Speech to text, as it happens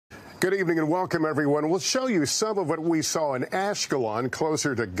Good evening and welcome, everyone. We'll show you some of what we saw in Ashkelon,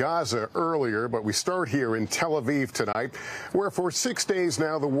 closer to Gaza earlier, but we start here in Tel Aviv tonight, where for 6 days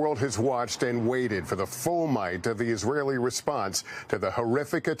now the world has watched and waited for the full might of the Israeli response to the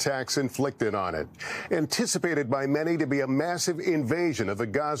horrific attacks inflicted on it. Anticipated by many to be a massive invasion of the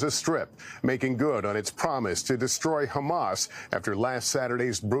Gaza Strip, making good on its promise to destroy Hamas after last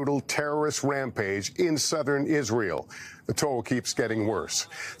Saturday's brutal terrorist rampage in southern Israel. The toll keeps getting worse.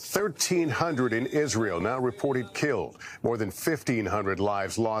 1,300 in Israel now reported killed. More than 1,500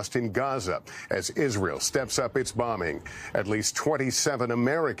 lives lost in Gaza as Israel steps up its bombing. At least 27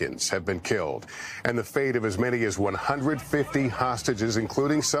 Americans have been killed. And the fate of as many as 150 hostages,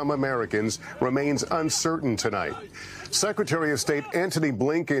 including some Americans, remains uncertain tonight. Secretary of State Antony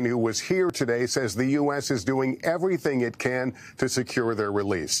Blinken, who was here today, says the U.S. is doing everything it can to secure their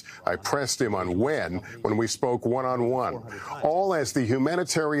release. I pressed him on when we spoke one-on-one. All as the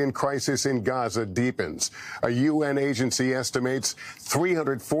humanitarian crisis in Gaza deepens. A UN agency estimates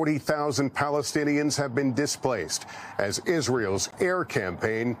 340,000 Palestinians have been displaced as Israel's air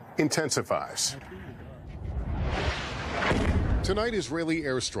campaign intensifies. Tonight, Israeli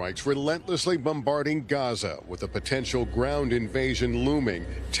airstrikes relentlessly bombarding Gaza with a potential ground invasion looming.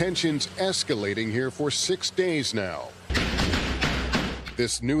 Tensions escalating here for 6 days now.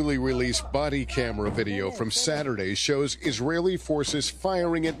 This newly released body camera video from Saturday shows Israeli forces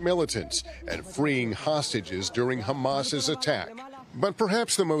firing at militants and freeing hostages during Hamas's attack. But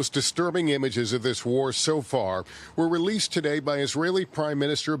perhaps the most disturbing images of this war so far were released today by Israeli Prime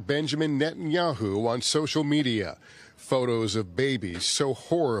Minister Benjamin Netanyahu on social media. Photos of babies so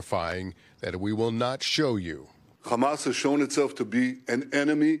horrifying that we will not show you. Hamas has shown itself to be an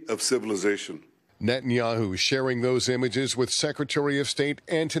enemy of civilization. Netanyahu sharing those images with Secretary of State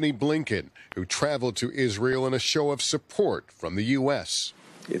Antony Blinken, who traveled to Israel in a show of support from the U.S.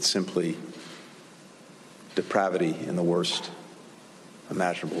 It's simply depravity in the worst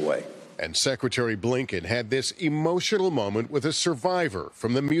imaginable way. And Secretary Blinken had this emotional moment with a survivor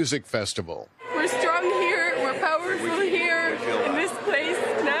from the music festival. We're strong here, we're powerful here, in this place,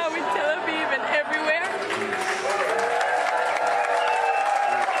 now in Tel Aviv and everywhere.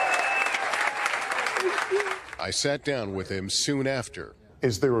 I sat down with him soon after.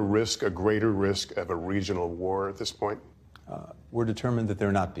 Is there a greater risk of a regional war at this point? We're determined that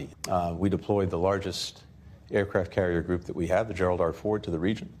there not be. We deployed the largest aircraft carrier group that we have, the Gerald R. Ford, to the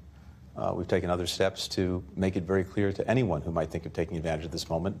region. We've taken other steps to make it very clear to anyone who might think of taking advantage of this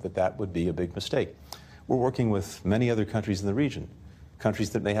moment that that would be a big mistake. We're working with many other countries in the region, countries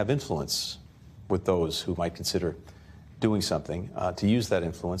that may have influence with those who might consider doing something to use that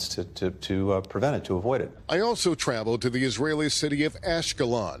influence to prevent it, to avoid it. I also traveled to the Israeli city of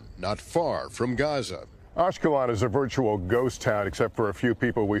Ashkelon, not far from Gaza. Ashkelon is a virtual ghost town, except for a few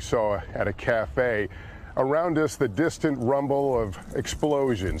people we saw at a cafe. Around us, the distant rumble of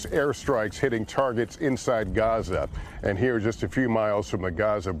explosions, airstrikes hitting targets inside Gaza. And here, just a few miles from the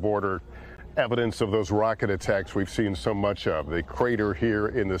Gaza border, evidence of those rocket attacks we've seen so much of. The crater here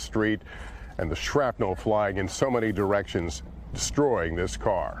in the street and the shrapnel flying in so many directions, destroying this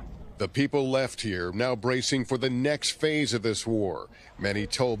car. The people left here now bracing for the next phase of this war. Many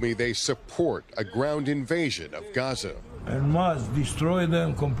told me they support a ground invasion of Gaza. And must destroy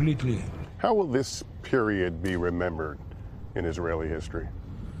them completely. How will this period be remembered in Israeli history?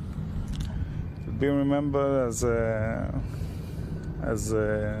 To be remembered as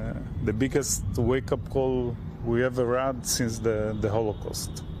the biggest wake-up call we ever had since the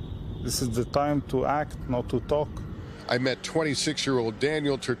Holocaust. This is the time to act, not to talk. I met 26-year-old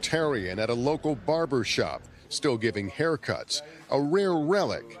Daniel Tertarian at a local barber shop, still giving haircuts, a rare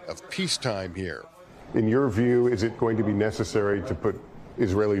relic of peacetime here. In your view, is it going to be necessary to put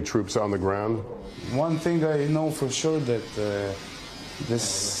Israeli troops on the ground? One thing I know for sure that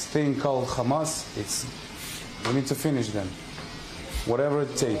this thing called Hamas, we need to finish them. Whatever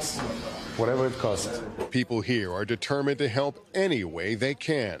it takes, whatever it costs. People here are determined to help any way they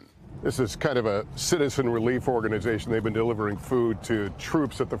can. This is kind of a citizen relief organization. They've been delivering food to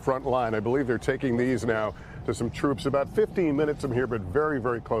troops at the front line. I believe they're taking these now to some troops about 15 minutes from here, but very,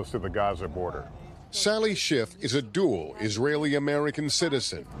 very close to the Gaza border. Sally Schiff is a dual Israeli-American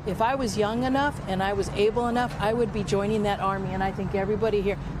citizen. If I was young enough and I was able enough, I would be joining that army, and I think everybody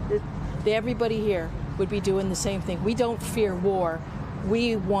here would be doing the same thing. We don't fear war.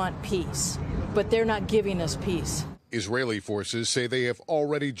 We want peace, but they're not giving us peace. Israeli forces say they have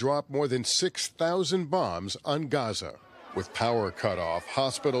already dropped more than 6,000 bombs on Gaza. With power cut off,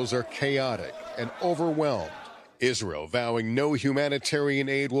 hospitals are chaotic and overwhelmed. Israel vowing no humanitarian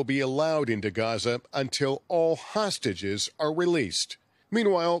aid will be allowed into Gaza until all hostages are released.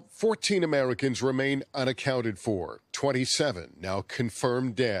 Meanwhile, 14 Americans remain unaccounted for, 27 now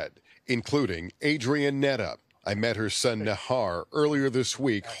confirmed dead, including Adrian Netta. I met her son Nahar earlier this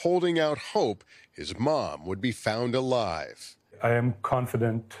week, holding out hope his mom would be found alive. I am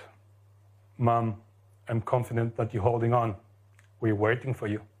confident, Mom, I'm confident that you're holding on. We're waiting for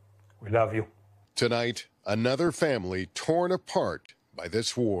you. We love you. Tonight, another family torn apart by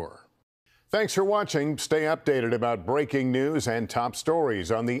this war. Thanks for watching. Stay updated about breaking news and top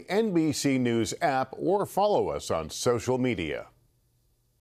stories on the NBC News app or follow us on social media.